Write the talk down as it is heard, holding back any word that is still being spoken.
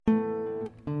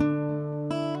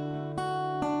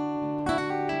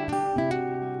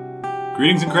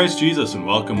Greetings in Christ Jesus, and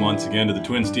welcome once again to the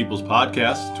Twin Steeples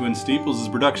podcast. Twin Steeples is a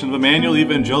production of Emmanuel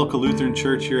Evangelical Lutheran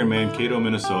Church here in Mankato,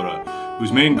 Minnesota,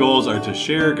 whose main goals are to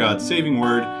share God's saving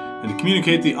word and to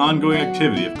communicate the ongoing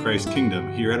activity of Christ's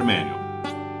kingdom here at Emmanuel.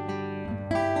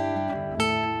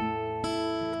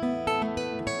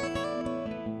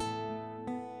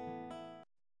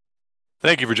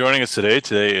 Thank you for joining us today.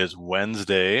 Today is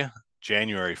Wednesday,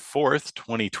 January 4th,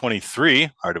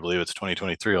 2023. Hard to believe it's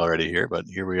 2023 already here, but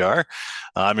here we are.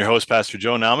 I'm your host, Pastor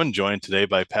Joe Nauman, joined today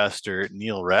by Pastor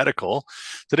Neil Radical.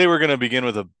 Today we're going to begin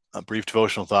with a brief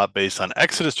devotional thought based on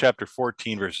Exodus chapter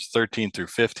 14, verses 13 through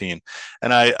 15.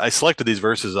 And I selected these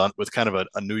verses with kind of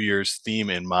a New Year's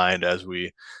theme in mind as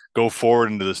we go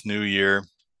forward into this new year.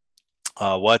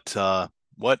 What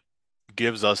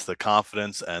gives us the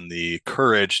confidence and the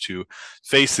courage to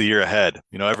face the year ahead?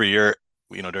 Every year,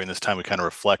 during this time, we kind of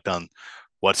reflect on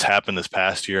what's happened this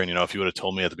past year. And, if you would have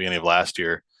told me at the beginning of last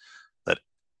year that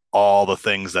all the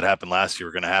things that happened last year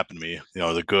were going to happen to me,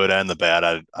 the good and the bad,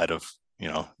 I'd have,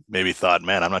 maybe thought,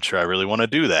 man, I'm not sure I really want to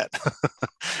do that.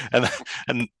 and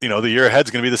the year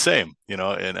ahead's going to be the same,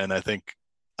 and I think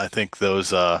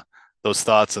those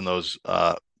thoughts and those,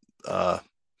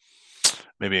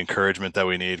 maybe encouragement that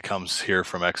we need comes here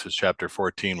from Exodus chapter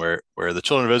 14, where the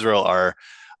children of Israel are,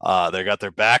 they got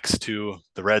their backs to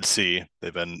the Red Sea.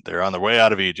 They're on their way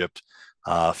out of Egypt.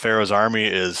 Pharaoh's army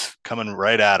is coming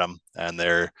right at them, and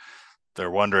they're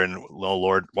wondering, "Oh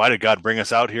Lord, why did God bring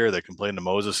us out here?" They complain to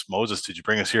Moses, "Moses, did you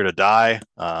bring us here to die?"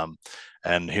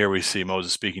 And here we see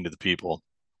Moses speaking to the people.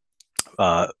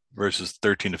 Verses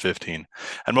 13 to 15.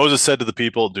 And Moses said to the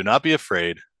people, "Do not be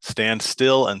afraid. Stand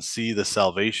still and see the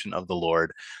salvation of the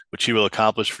Lord, which he will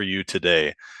accomplish for you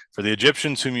today. For the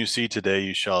Egyptians whom you see today,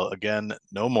 you shall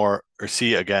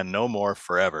see again no more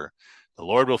forever. The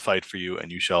Lord will fight for you,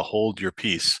 and you shall hold your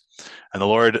peace." And the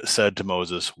Lord said to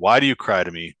Moses, "Why do you cry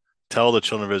to me? Tell the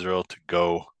children of Israel to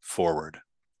go forward."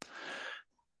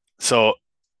 So,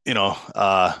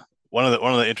 one of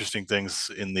the interesting things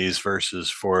in these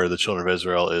verses for the children of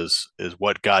Israel is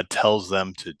what God tells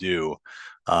them to do.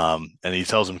 And he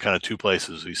tells them kind of two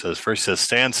places. First he says,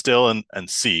 stand still and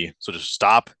see. So just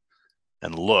stop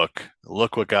and look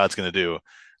what God's going to do.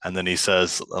 And then he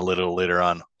says a little later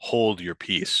on, hold your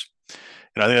peace.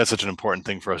 And I think that's such an important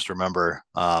thing for us to remember.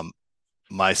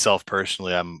 Myself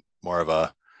personally, I'm more of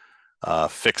a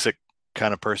fix it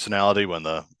kind of personality. When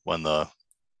the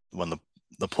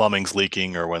plumbing's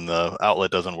leaking, or when the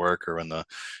outlet doesn't work, or when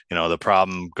the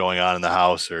problem going on in the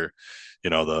house, or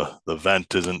the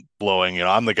vent isn't blowing,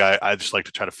 I'm the guy. I just like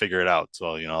to try to figure it out.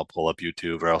 So I'll pull up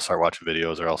YouTube, or I'll start watching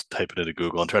videos, or I'll type it into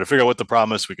Google and try to figure out what the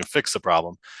problem is so we can fix the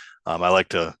problem. I like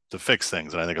to fix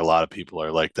things, and I think a lot of people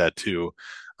are like that too.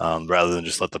 Rather than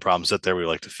just let the problem sit there, we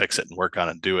like to fix it and work on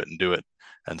it and do it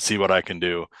and see what I can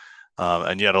do.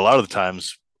 And yet a lot of the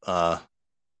times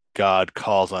God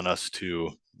calls on us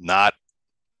to not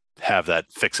have that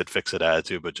fix it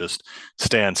attitude, but just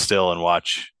stand still and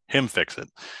watch him fix it.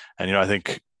 And I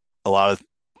think a lot of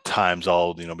times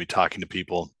I'll be talking to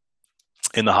people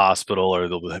in the hospital, or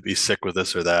they'll be sick with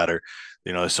this or that, or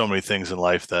there's so many things in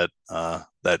life that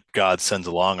God sends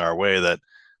along our way that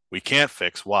we can't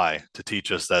fix. Why? To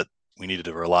teach us that we needed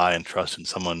to rely and trust in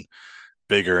someone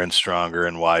bigger and stronger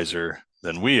and wiser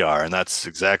than we are. And that's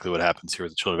exactly what happens here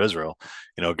with the children of Israel.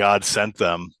 God sent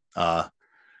them a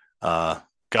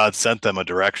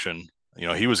direction.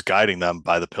 He was guiding them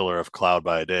by the pillar of cloud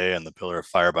by day and the pillar of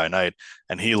fire by night.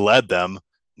 And he led them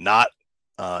not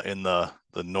in the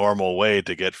normal way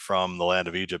to get from the land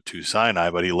of Egypt to Sinai,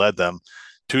 but he led them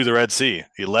to the Red Sea.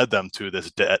 He led them to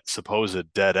this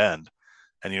supposed dead end.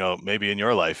 And, maybe in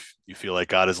your life, you feel like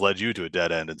God has led you to a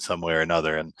dead end in some way or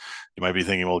another. And you might be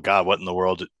thinking, well, God, what in the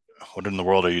world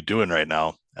are you doing right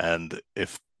now? And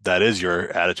if that is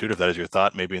your attitude, if that is your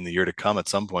thought, maybe in the year to come, at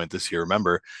some point this year,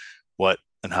 remember what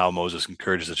and how Moses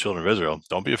encourages the children of Israel.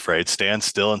 Don't be afraid. Stand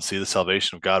still and see the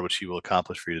salvation of God, which he will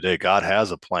accomplish for you today. God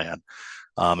has a plan.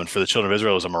 And for the children of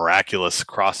Israel, it was a miraculous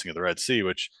crossing of the Red Sea,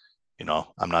 which,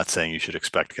 I'm not saying you should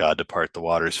expect God to part the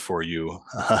waters for you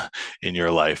in your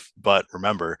life. But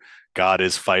remember, God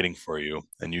is fighting for you,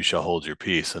 and you shall hold your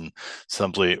peace. And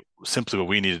simply what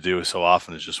we need to do so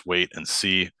often is just wait and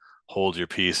see, hold your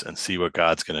peace, and see what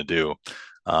God's going to do.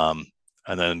 And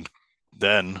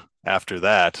then after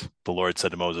that, the Lord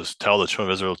said to Moses, tell the children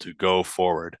of Israel to go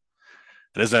forward.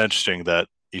 And isn't that interesting that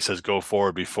he says go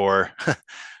forward before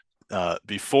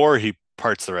he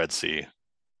parts the Red Sea?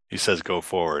 He says go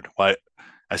forward. Why?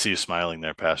 I see you smiling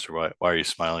there, Pastor. Why are you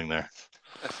smiling there?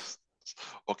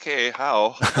 Okay,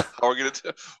 how are we going to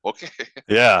do? Okay.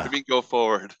 Yeah. I mean, go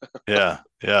forward. Yeah.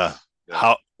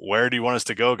 Yeah. where do you want us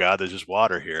to go, God? There's just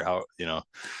water here. How,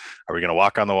 are we going to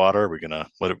walk on the water? Are we going to,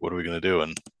 what are we going to do?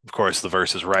 And of course, the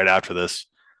verses right after this,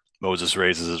 Moses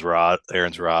raises his rod,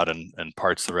 Aaron's rod, and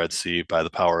parts the Red Sea by the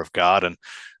power of God. And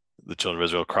the children of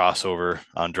Israel cross over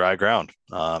on dry ground.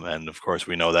 And of course,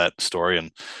 we know that story,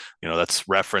 and that's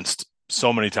referenced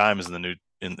so many times in the new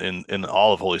in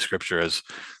all of Holy Scripture as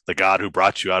the God who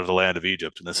brought you out of the land of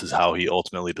Egypt, and this is how He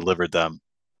ultimately delivered them.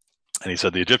 And He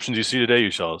said, "The Egyptians you see today,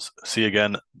 you shall see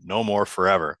again no more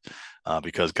forever."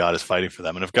 Because God is fighting for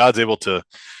them. And if God's able to,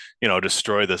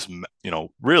 destroy this,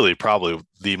 really probably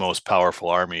the most powerful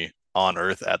army on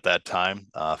earth at that time,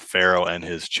 Pharaoh and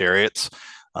his chariots.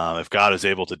 If God is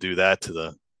able to do that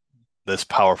to this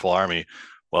powerful army,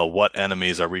 well, what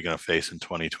enemies are we going to face in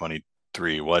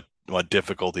 2023? What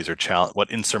difficulties or challenge?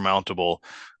 What insurmountable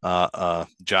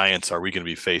giants are we going to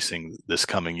be facing this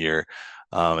coming year?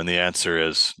 And the answer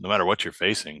is, no matter what you're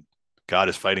facing, God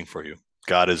is fighting for you.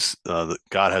 God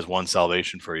has won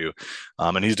salvation for you,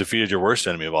 and He's defeated your worst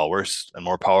enemy of all. Worse and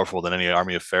more powerful than any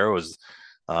army of Pharaoh is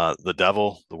the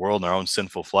devil, the world, and our own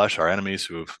sinful flesh, our enemies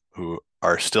who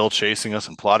are still chasing us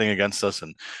and plotting against us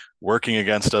and working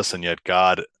against us, and yet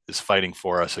God is fighting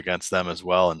for us against them as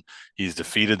well, and He's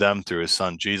defeated them through His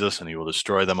Son Jesus, and He will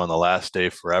destroy them on the last day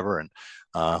forever.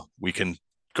 And we can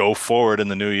go forward in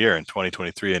the new year in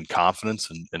 2023 in confidence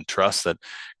and trust that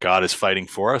God is fighting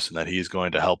for us and that He's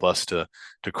going to help us to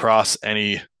cross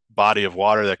any body of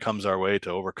water that comes our way, to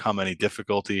overcome any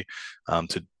difficulty,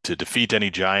 to defeat any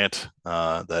giant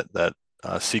that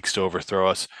seeks to overthrow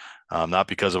us, not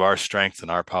because of our strength and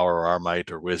our power or our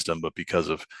might or wisdom, but because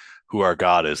of who our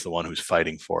God is, the one who's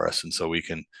fighting for us. And so we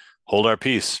can hold our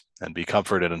peace and be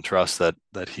comforted and trust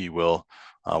that He will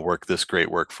work this great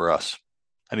work for us.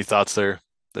 Any thoughts there,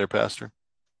 Pastor?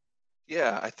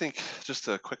 Yeah, I think just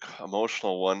a quick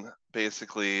emotional one.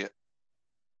 Basically,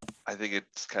 I think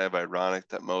it's kind of ironic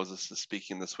that Moses is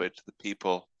speaking this way to the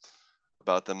people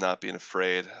about them not being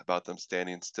afraid, about them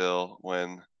standing still,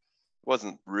 when it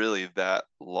wasn't really that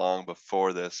long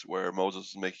before this where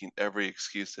Moses was making every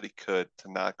excuse that he could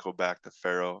to not go back to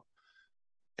Pharaoh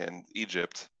and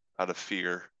Egypt out of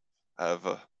fear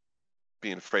of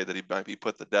being afraid that he might be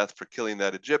put to death for killing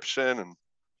that Egyptian and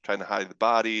trying to hide the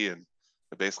body and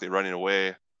basically running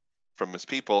away from his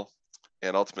people.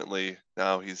 And ultimately,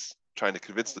 now he's trying to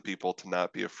convince the people to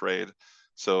not be afraid.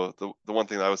 So the one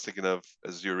thing I was thinking of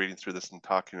as you were reading through this and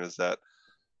talking is that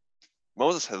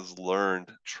Moses has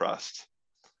learned trust.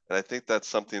 And I think that's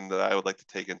something that I would like to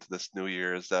take into this new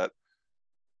year is that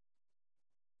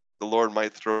the Lord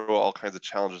might throw all kinds of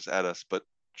challenges at us, but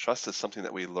trust is something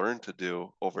that we learn to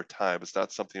do over time. It's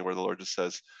not something where the Lord just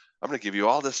says, I'm going to give you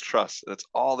all this trust. And it's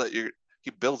all that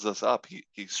He builds us up.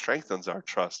 He strengthens our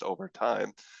trust over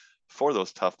time for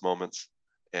those tough moments.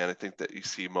 And I think that you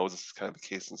see Moses is kind of a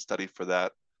case and study for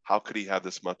that. How could he have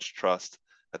this much trust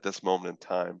at this moment in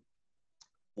time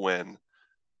when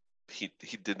he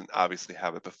didn't obviously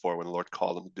have it before when the Lord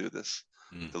called him to do this,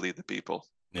 Mm. to lead the people?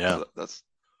 Yeah, So that's,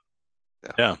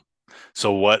 yeah. yeah.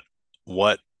 So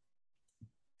what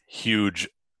huge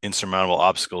insurmountable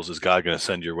obstacles is God going to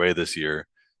send your way this year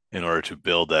in order to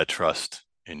build that trust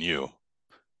in you?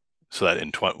 So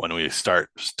that when we start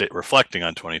reflecting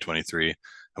on 2023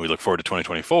 and we look forward to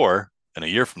 2024 and a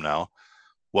year from now,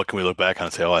 what can we look back on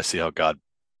and say, oh, I see how God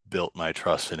built my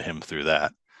trust in Him through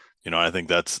that. I think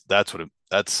that's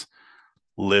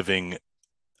living,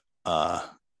 uh,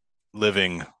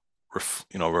 living,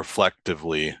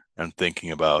 reflectively and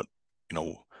thinking about, you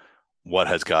know, what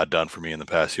has God done for me in the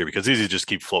past year? Because it's easy to just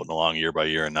keep floating along year by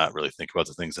year and not really think about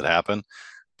the things that happen.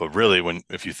 But really,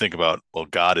 if you think about, well,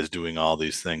 God is doing all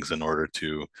these things in order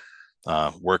to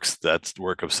that's the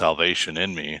work of salvation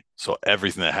in me. So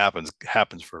everything that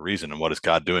happens for a reason. And what is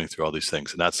God doing through all these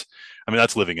things? And that's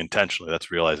living intentionally.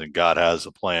 That's realizing God has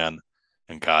a plan,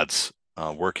 and God's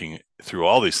working through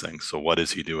all these things. So what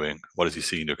is He doing? What is He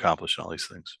seeking to accomplish in all these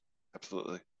things?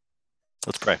 Absolutely.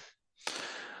 Let's pray.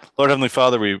 Lord Heavenly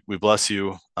Father, we bless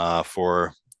you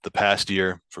for the past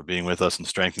year, for being with us and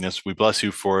strengthening us. We bless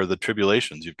you for the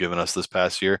tribulations you've given us this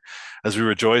past year, as we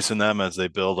rejoice in them, as they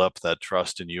build up that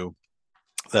trust in you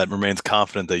that remains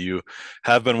confident that you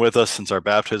have been with us since our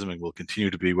baptism and will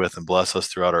continue to be with and bless us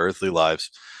throughout our earthly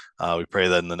lives. We pray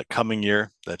that in the coming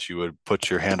year that you would put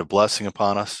your hand of blessing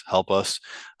upon us, help us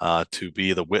to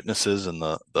be the witnesses and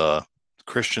the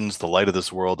Christians, the light of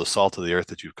this world, the salt of the earth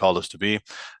that you've called us to be.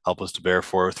 Help us to bear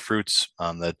forth fruits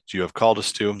that you have called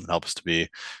us to. And help us to be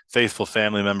faithful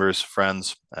family members,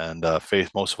 friends, and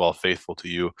most of all, faithful to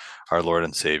you, our Lord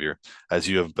and Savior, as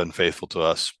you have been faithful to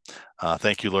us.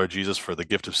 Thank you, Lord Jesus, for the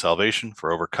gift of salvation,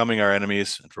 for overcoming our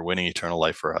enemies, and for winning eternal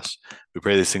life for us. We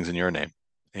pray these things in your name.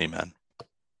 Amen.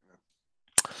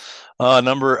 A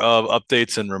number of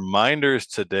updates and reminders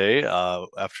today.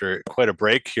 After quite a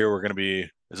break here, we're going to be,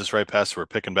 is this right, Pastor? We're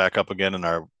picking back up again in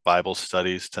our Bible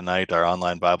studies tonight, our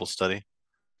online Bible study.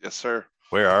 Yes, sir.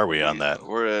 Where are we on that?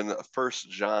 We're in 1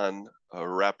 John,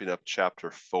 wrapping up chapter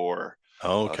 4.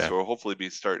 Oh, okay. So we'll hopefully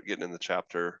start getting in the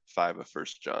chapter 5 of 1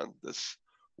 John this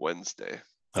Wednesday.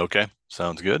 Okay,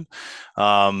 sounds good.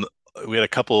 We had a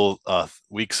couple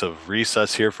weeks of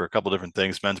recess here for a couple different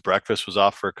things. Men's breakfast was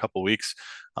off for a couple weeks.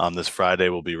 This Friday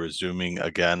we'll be resuming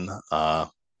again.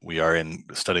 We are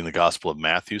studying the Gospel of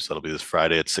Matthew, so that'll be this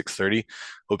Friday at 6:30.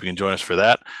 Hope you can join us for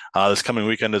that. This coming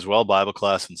weekend as well, Bible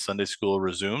class and Sunday school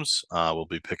resumes. We'll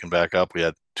be picking back up. We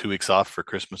had 2 weeks off for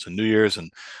Christmas and New Year's,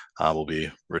 and we'll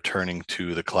be returning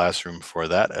to the classroom for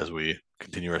that as we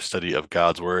continue our study of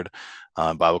God's Word.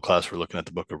 Bible class, we're looking at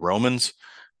the book of Romans.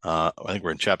 I think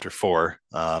we're in chapter 4.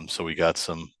 So we got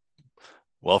some,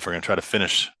 well, if we're going to try to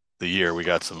finish the year, we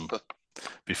got some,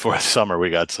 before summer, we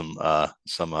got some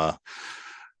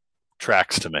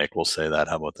tracks to make. We'll say that.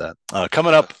 How about that?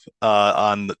 Coming up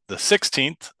on the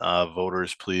 16th,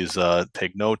 voters, please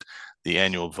take note, the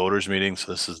annual voters meeting.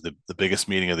 So this is the biggest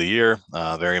meeting of the year.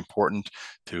 Very important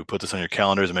to put this on your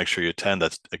calendars and make sure you attend.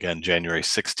 That's, again, January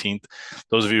 16th.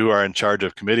 Those of you who are in charge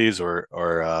of committees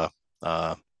or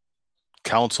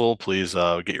council, please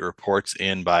get your reports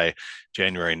in by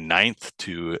January 9th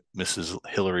to Mrs.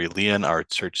 Hillary Leon, our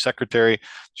church secretary.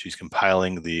 She's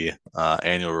compiling the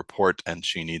annual report, and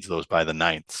she needs those by the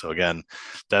 9th. So again,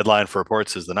 deadline for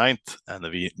reports is the 9th, and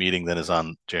the meeting then is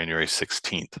on January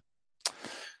 16th.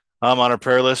 On our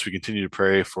prayer list, we continue to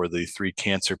pray for the 3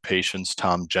 cancer patients,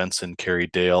 Tom Jensen, Carrie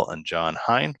Dale, and John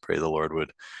Hine. Pray the Lord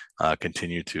would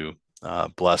continue to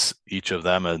bless each of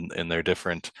them in their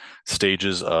different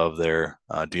stages of their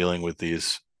dealing with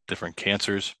these different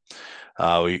cancers.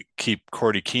 We keep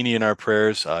Cordy Keeney in our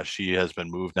prayers. She has been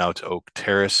moved now to Oak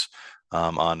Terrace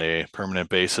on a permanent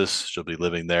basis. She'll be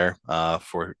living there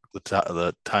for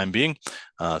the time being.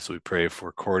 So we pray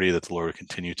for Cordy that the Lord would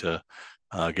continue to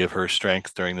give her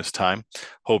strength during this time.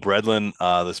 Hope Redlin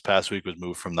this past week was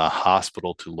moved from the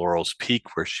hospital to Laurel's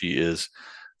Peak, where she is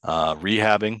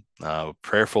rehabbing.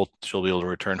 Prayerful she'll be able to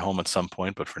return home at some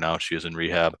point, but for now she is in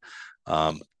rehab.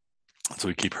 So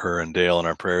we keep her and Dale in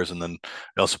our prayers. And then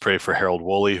we also pray for Harold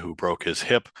Woolley, who broke his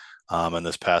hip, and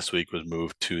this past week was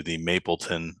moved to the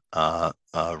Mapleton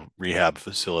rehab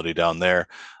facility down there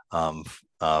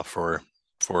for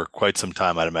quite some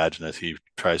time, I'd imagine, as he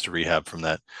tries to rehab from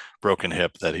that broken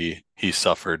hip that he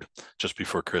suffered just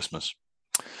before Christmas.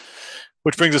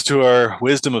 Which brings us to our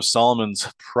Wisdom of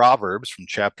Solomon's Proverbs from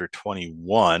chapter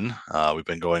 21. We've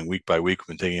been going week by week.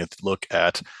 We've been taking a look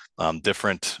at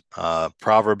different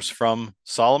Proverbs from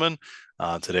Solomon.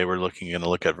 Today we're going to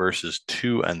look at verses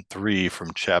 2 and 3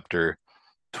 from chapter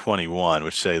 21,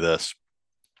 which say this: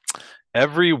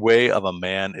 "Every way of a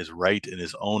man is right in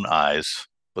his own eyes,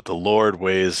 but the Lord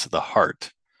weighs the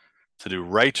heart. To do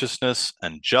righteousness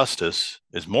and justice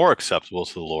is more acceptable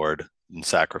to the Lord than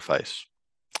sacrifice."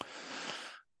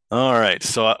 All right,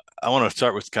 so I want to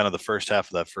start with kind of the first half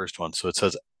of that first one. So it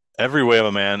says, every way of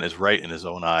a man is right in his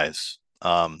own eyes.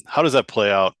 How does that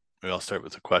play out? Maybe I'll start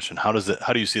with the question. How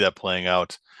do you see that playing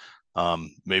out?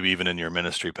 Maybe even in your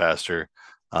ministry, Pastor,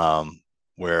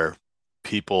 where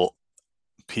people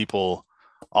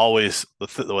always,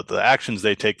 the actions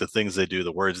they take, the things they do,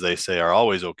 the words they say are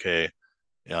always okay,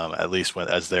 at least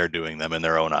as they're doing them in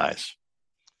their own eyes.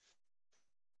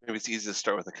 Maybe it's easy to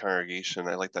start with the congregation.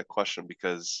 I like that question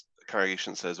because the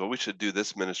congregation says, well, we should do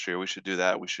this ministry, or we should do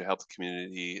that. We should help the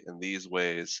community in these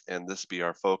ways, and this be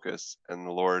our focus. And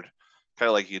the Lord, kind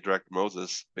of like he directed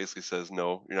Moses, basically says,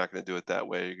 no, you're not going to do it that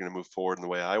way. You're going to move forward in the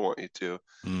way I want you to.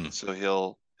 So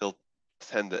he'll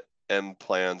tend to end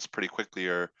plans pretty quickly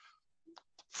or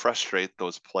frustrate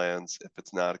those plans if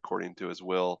it's not according to his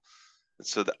will. And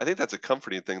so I think that's a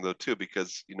comforting thing, though, too,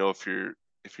 because, if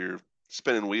you're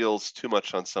spinning wheels too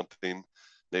much on something,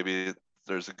 maybe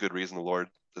there's a good reason the Lord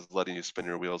is letting you spin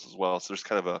your wheels as well. So there's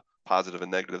kind of a positive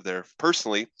and negative there.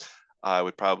 Personally, I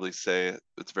would probably say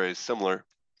it's very similar.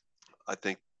 I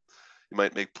think you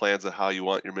might make plans of how you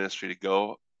want your ministry to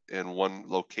go in one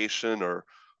location or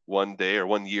one day or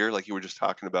 1 year, like you were just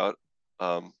talking about.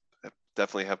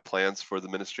 Definitely have plans for the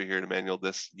ministry here at Emmanuel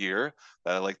this year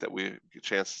that I like that we get a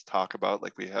chance to talk about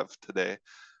like we have today.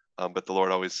 but the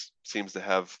Lord always seems to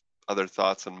have other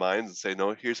thoughts and minds and say,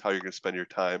 no, here's how you're going to spend your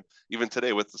time. Even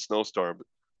today with the snowstorm,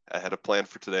 I had a plan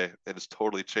for today. It has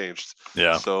totally changed.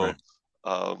 Yeah, So,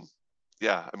 right.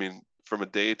 yeah, I mean, from a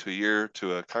day to a year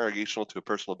to a congregational to a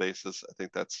personal basis, I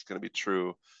think that's going to be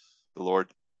true. The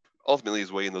Lord ultimately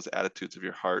is weighing those attitudes of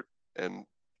your heart. And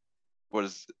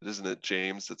isn't it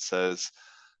James that says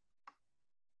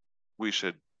we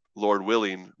should, Lord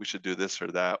willing, we should do this or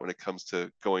that when it comes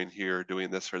to going here, doing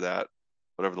this or that,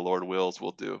 whatever the Lord wills,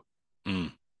 we'll do.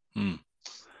 Mm, mm.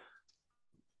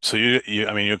 So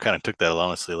I mean, you kind of took that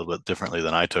honestly a little bit differently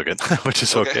than I took it, which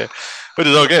is Okay. okay. Which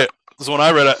is okay. So when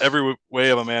I read it, every way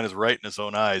of a man is right in his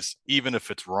own eyes, even if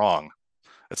it's wrong.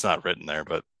 It's not written there,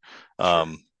 but Sure.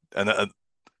 um, and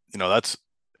that's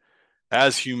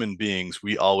as human beings,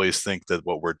 we always think that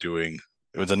what we're doing.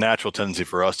 It was a natural tendency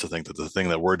for us to think that the thing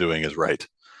that we're doing is right,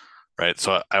 right?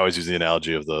 So I always use the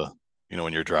analogy of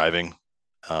when you're driving,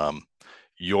 um,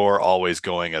 you're always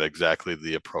going at exactly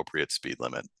the appropriate speed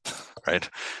limit, right?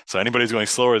 So anybody who's going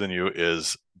slower than you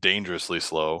is dangerously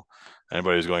slow.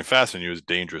 Anybody who's going faster than you is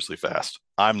dangerously fast.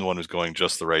 I'm the one who's going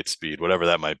just the right speed, whatever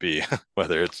that might be,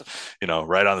 whether it's,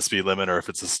 right on the speed limit or if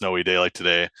it's a snowy day like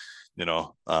today,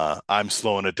 I'm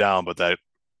slowing it down, but that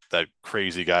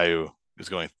crazy guy who is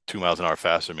going 2 miles an hour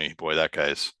faster than me, boy, that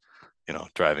guy's,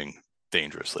 driving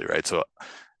dangerously, right? So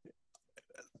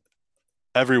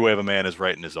every way of a man is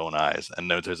right in his own eyes, and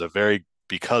there's a very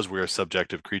because we are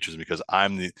subjective creatures, because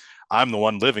I'm the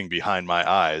one living behind my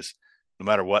eyes. No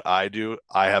matter what I do,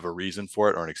 I have a reason for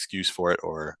it or an excuse for it,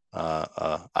 or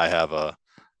I have a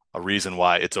reason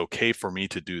why it's okay for me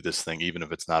to do this thing, even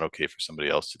if it's not okay for somebody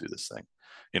else to do this thing.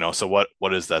 So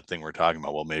what is that thing we're talking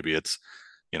about? Well, maybe it's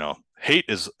hate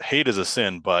is a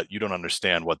sin, but you don't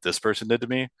understand what this person did to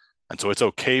me, and so it's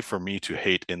okay for me to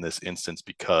hate in this instance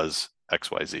because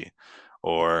XYZ.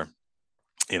 Or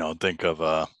think of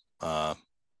uh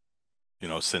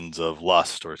sins of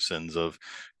lust or sins of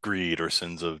greed or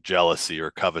sins of jealousy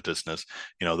or covetousness.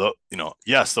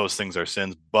 Yes, those things are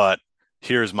sins, but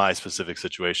here's my specific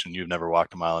situation. You've never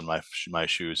walked a mile in my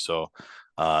shoes, so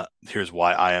here's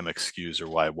why I am excused, or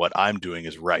why what I'm doing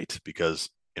is right, because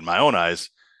in my own eyes,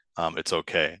 it's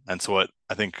okay. And so what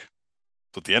I think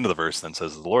what the end of the verse then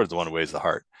says is the Lord is the one who weighs the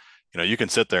heart. You can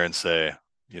sit there and say,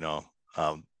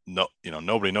 no,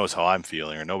 nobody knows how I'm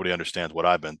feeling, or nobody understands what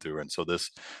I've been through, and so this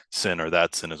sin or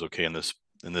that sin is okay in this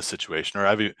situation. Or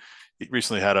I've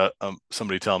recently had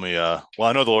somebody tell me, well,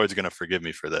 I know the Lord's going to forgive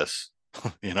me for this.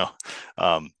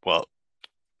 Well,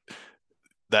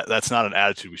 that's not an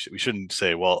attitude. We shouldn't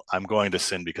say, well, I'm going to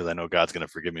sin because I know God's going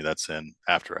to forgive me that sin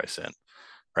after I sin,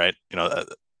 right? You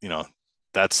know,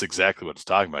 that's exactly what it's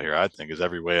talking about here. I think is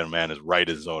every way a man is right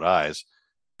in his own eyes,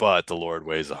 but the Lord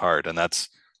weighs the heart, and that's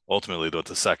ultimately what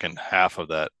the second half of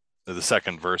the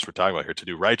second verse we're talking about here. To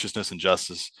do righteousness and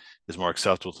justice is more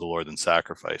acceptable to the Lord than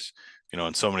sacrifice.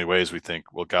 In so many ways we think,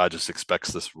 well, God just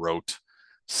expects this rote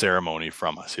ceremony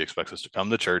from us. He expects us to come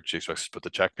to church. He expects us to put the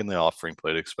check in the offering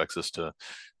plate. He expects us to,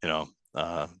 you know,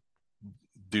 uh,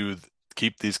 do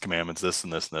keep these commandments, this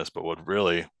and this and this. But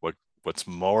what's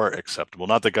more acceptable,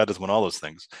 not that God doesn't want all those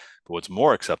things, but what's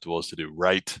more acceptable is to do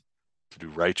right, to do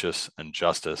righteous and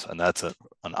justice. And that's an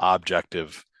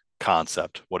objective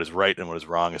concept. What is right and what is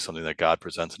wrong is something that God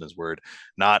presents in his word,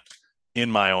 not in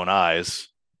my own eyes,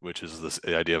 which is this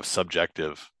idea of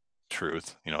subjective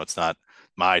truth. It's not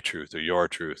my truth or your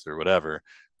truth or whatever,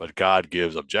 but God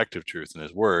gives objective truth in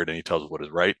his word, and he tells us what is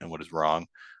right and what is wrong,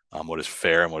 what is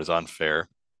fair and what is unfair.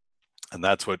 And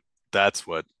that's what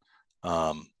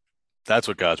um, that's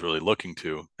what God's really looking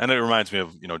to. And it reminds me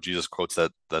of, Jesus quotes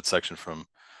that section from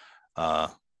uh,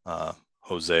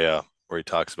 Hosea, where he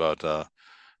talks about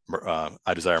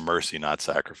I desire mercy, not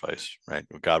sacrifice. Right?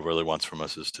 What God really wants from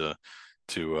us is to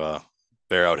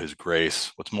bear out His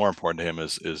grace. What's more important to Him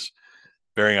is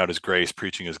bearing out His grace,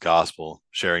 preaching His gospel,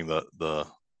 sharing the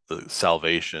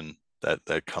salvation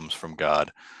that comes from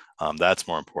God. That's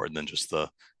more important than just the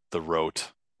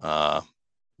rote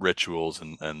rituals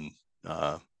and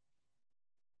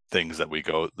things that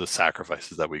the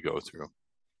sacrifices that we go through.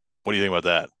 What do you think about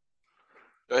that?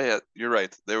 Oh, yeah, you're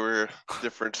right. There were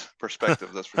different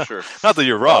perspectives, that's for sure. Not that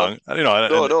you're Um, wrong, no,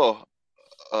 and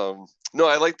no, no.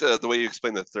 I like the way you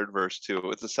explained the third verse too.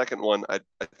 With the second one, I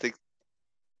think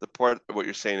the part of what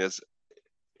you're saying is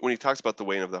when he talks about the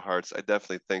weighing of the hearts, I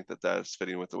definitely think that is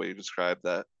fitting with the way you described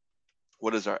that.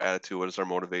 What is our attitude? What is our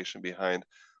motivation behind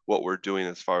what we're doing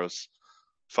as far as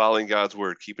following God's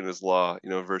word, keeping His law?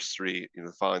 Verse 3,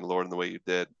 following the Lord in the way you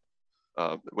did,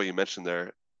 the way you mentioned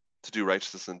there, to do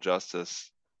righteousness and justice.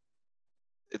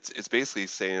 it's basically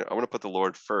saying I want to put the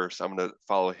Lord first. I'm going to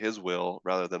follow His will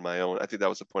rather than my own. I think that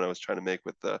was the point I was trying to make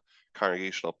with the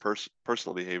congregational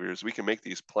personal behaviors. We can make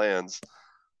these plans.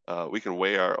 We can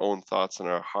weigh our own thoughts in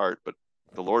our heart, but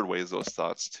the Lord weighs those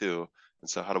thoughts too. And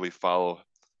so, how do we follow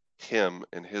Him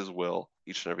and His will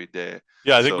each and every day?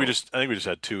 Yeah, So, I think we just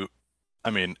had two. I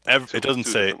mean, it doesn't two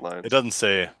say different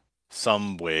lines.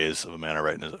 some ways of a man are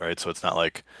right, right? So it's not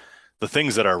like the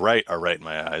things that are right in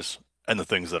my eyes, and the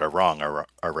things that are wrong are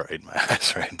right in my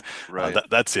eyes, right? Right.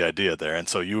 That's the idea there. And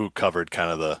so you covered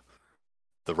kind of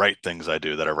the right things I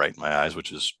do that are right in my eyes,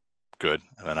 which is good.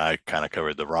 And then I kind of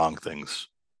covered the wrong things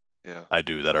Yeah. I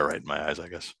do that are right in my eyes, I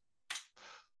guess.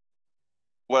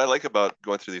 What I like about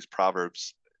going through these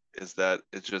proverbs is that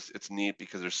it's neat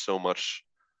because there's so much.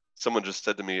 Someone just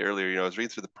said to me earlier, I was reading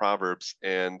through the proverbs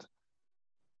and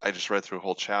I just read through a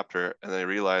whole chapter, and then I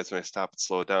realized when I stop and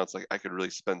slow it down, it's like I could really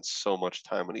spend so much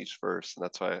time on each verse, and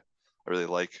that's why I really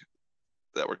like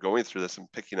that we're going through this and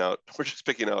we're just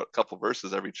picking out a couple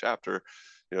verses every chapter.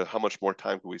 How much more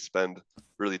time can we spend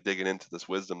really digging into this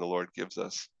wisdom the Lord gives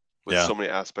us with Yeah. so many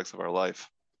aspects of our life?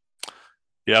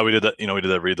 Yeah, we did that, we did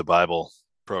that read the Bible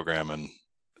program, and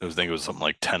I think it was something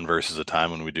like 10 verses a time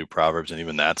when we do Proverbs. And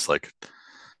even that's like,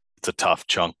 it's a tough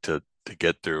chunk to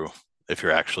get through if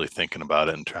you're actually thinking about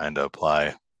it and trying to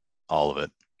apply all of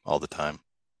it all the time.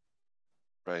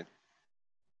 Right.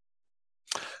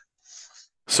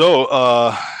 So,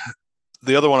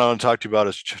 the other one I want to talk to you about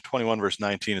is 21 verse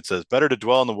 19. It says, better to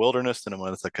dwell in the wilderness than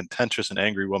with a contentious and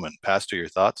angry woman. Pastor, your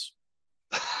thoughts?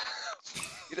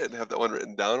 You didn't have that one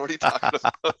written down. What are you talking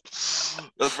about?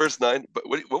 That's verse 9. But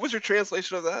what was your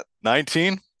translation of that?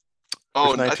 19?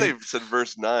 Oh, Verse I thought 19? you said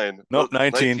verse 9. Well, Nope,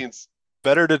 19. 19's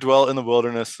Better to dwell in the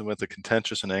wilderness than with a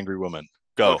contentious and angry woman.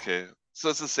 Go. okay. So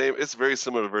it's the same. It's very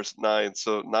similar to verse 9.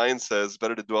 So 9 says,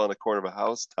 better to dwell in a corner of a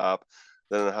housetop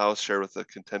than in a house shared with a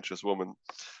contentious woman.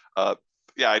 Uh,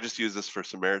 yeah, I just used this for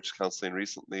some marriage counseling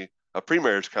recently,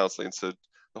 pre-marriage counseling. So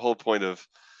the whole point of,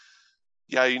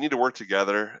 yeah, you need to work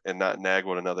together and not nag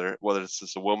one another, whether it's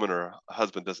just a woman or a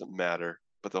husband doesn't matter.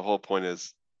 But the whole point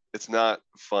is, it's not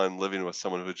fun living with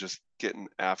someone who's just getting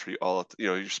after you all,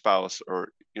 your spouse or,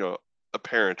 a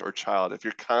parent or child. If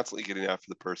you're constantly getting after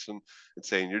the person and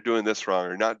saying you're doing this wrong or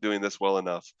you're not doing this well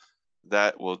enough,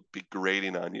 that will be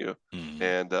grating on you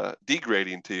and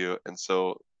degrading to you. And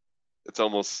so it's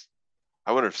almost,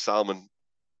 I wonder if Solomon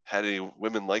had any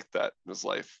women like that in his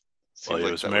life. Well, Seems he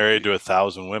like was that would married be to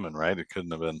 1,000 women, right? It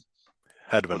couldn't have been,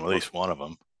 had to have been at least one of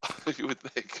them. you would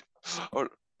think. Or,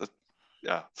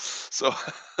 yeah. So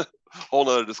whole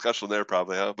nother discussion there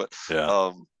probably, huh? But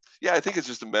Yeah. yeah, I think it's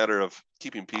just a matter of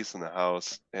keeping peace in the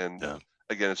house. And Yeah.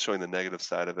 again, it's showing the negative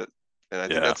side of it. And I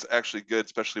think Yeah. that's actually good,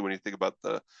 especially when you think about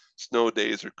the snow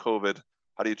days or COVID.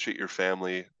 How do you treat your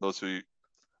family? Those who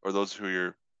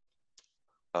you're,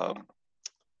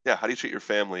 yeah, how do you treat your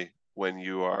family when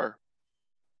you are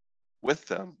with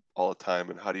them all the time?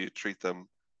 And how do you treat them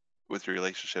with your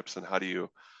relationships? And how do you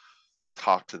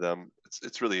talk to them?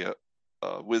 It's really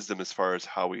a wisdom as far as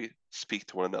how we speak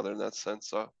to one another in that sense.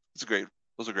 So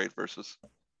those are great verses.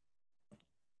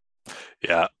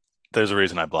 Yeah. There's a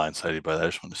reason I blindsided you by that. I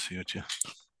just want to see what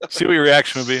your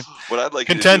reaction would be. What I'd like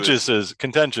you to do is,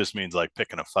 Contentious means like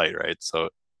picking a fight, right? So,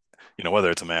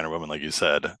 whether it's a man or woman, like you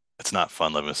said, it's not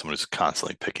fun living with someone who's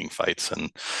constantly picking fights.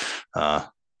 And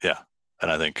yeah.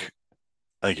 And I think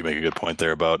you make a good point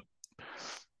there about,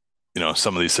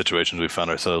 some of these situations we found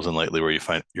ourselves in lately where you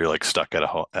find you're like stuck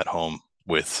at home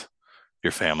with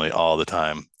your family all the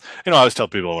time. I always tell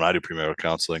people when I do premarital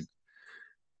counseling,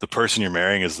 the person you're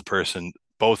marrying is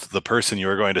both the person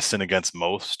you're going to sin against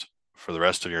most for the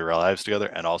rest of your lives together,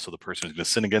 and also the person who's going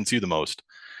to sin against you the most.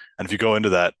 And if you go into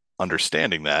that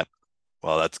understanding that,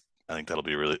 well, I think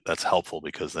that's helpful,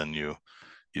 because then you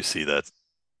see that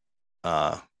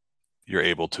uh, you're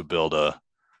able to build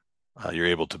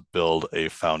a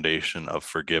foundation of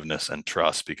forgiveness and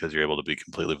trust, because you're able to be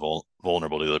completely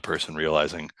vulnerable to the other person,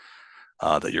 realizing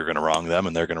that you're going to wrong them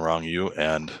and they're going to wrong you,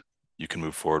 and you can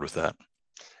move forward with that.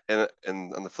 and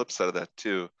on the flip side of that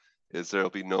too, is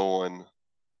there'll be no one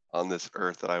on this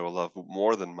earth that I will love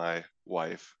more than my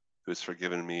wife, who's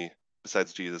forgiven me,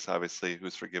 besides Jesus, obviously,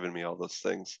 who's forgiven me all those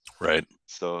things. Right.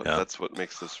 So Yeah. that's what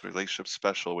makes this relationship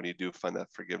special, when you do find that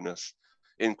forgiveness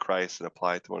in Christ and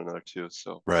apply it to one another too.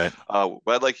 So Right. what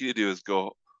I'd like you to do is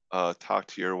go talk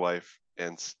to your wife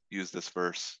and use this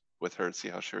verse with her and see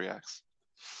how she reacts.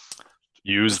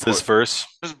 Use this verse.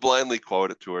 Just blindly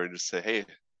quote it to her and just say, "Hey,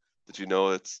 did you know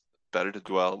it's better to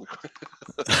dwell in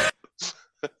the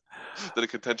than a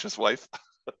contentious wife?"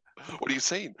 What are you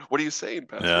saying? What are you saying,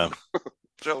 Pastor? Yeah.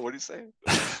 Joe, what are you saying?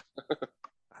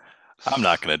 I'm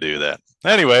not going to do that.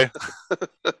 Anyway,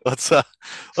 let's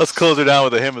close it down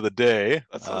with a hymn of the day.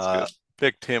 That sounds good.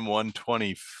 Picked hymn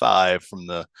 125 from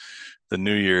the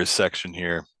New Year's section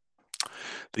here.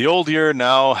 The old year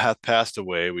now hath passed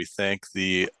away. We thank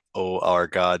thee, O our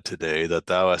God, today, that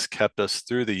thou hast kept us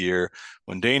through the year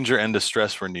when danger and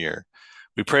distress were near.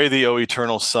 We pray thee, O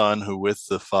eternal Son, who with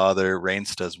the Father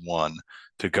reignst as one,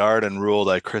 to guard and rule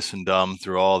thy Christendom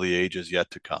through all the ages yet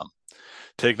to come.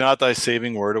 Take not thy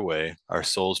saving word away, our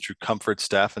soul's true comfort,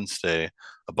 staff, and stay.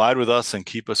 Abide with us and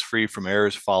keep us free from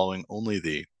errors following only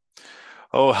thee.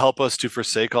 Oh, help us to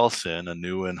forsake all sin, a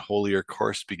new and holier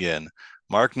course begin.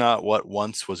 Mark not what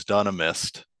once was done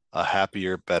amiss, a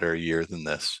happier, better year than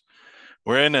this,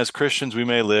 wherein as Christians we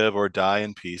may live or die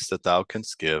in peace that thou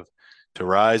canst give, to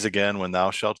rise again when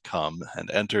thou shalt come and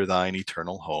enter thine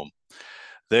eternal home.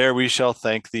 There we shall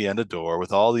thank thee and adore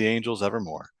with all the angels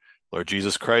evermore. Lord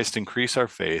Jesus Christ, increase our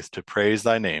faith to praise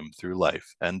thy name through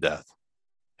life and death.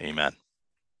 Amen.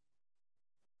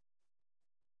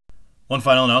 One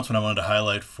final announcement I wanted to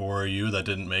highlight for you that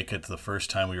didn't make it the first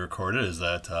time we recorded is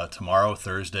that tomorrow,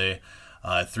 Thursday,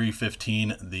 at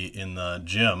 3:15 in the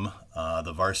gym,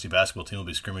 the varsity basketball team will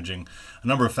be scrimmaging a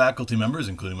number of faculty members,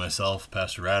 including myself,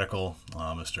 Pastor Radical,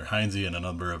 Mr. Heinze, and a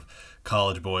number of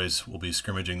college boys will be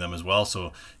scrimmaging them as well.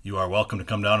 So you are welcome to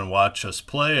come down and watch us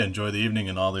play, enjoy the evening,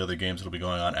 and all the other games that will be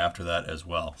going on after that as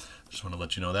well. Just want to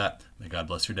let you know that. May God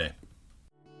bless your day.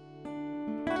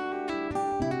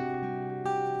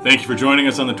 Thank you for joining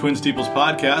us on the Twin Steeples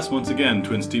podcast. Once again,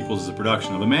 Twin Steeples is a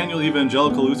production of Emmanuel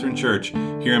Evangelical Lutheran Church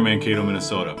here in Mankato,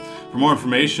 Minnesota. For more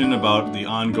information about the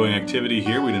ongoing activity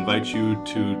here, we'd invite you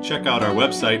to check out our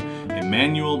website,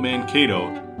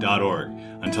 emmanuelmankato.org.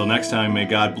 Until next time, may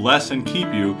God bless and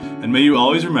keep you, and may you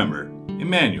always remember,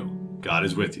 Emmanuel, God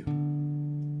is with you.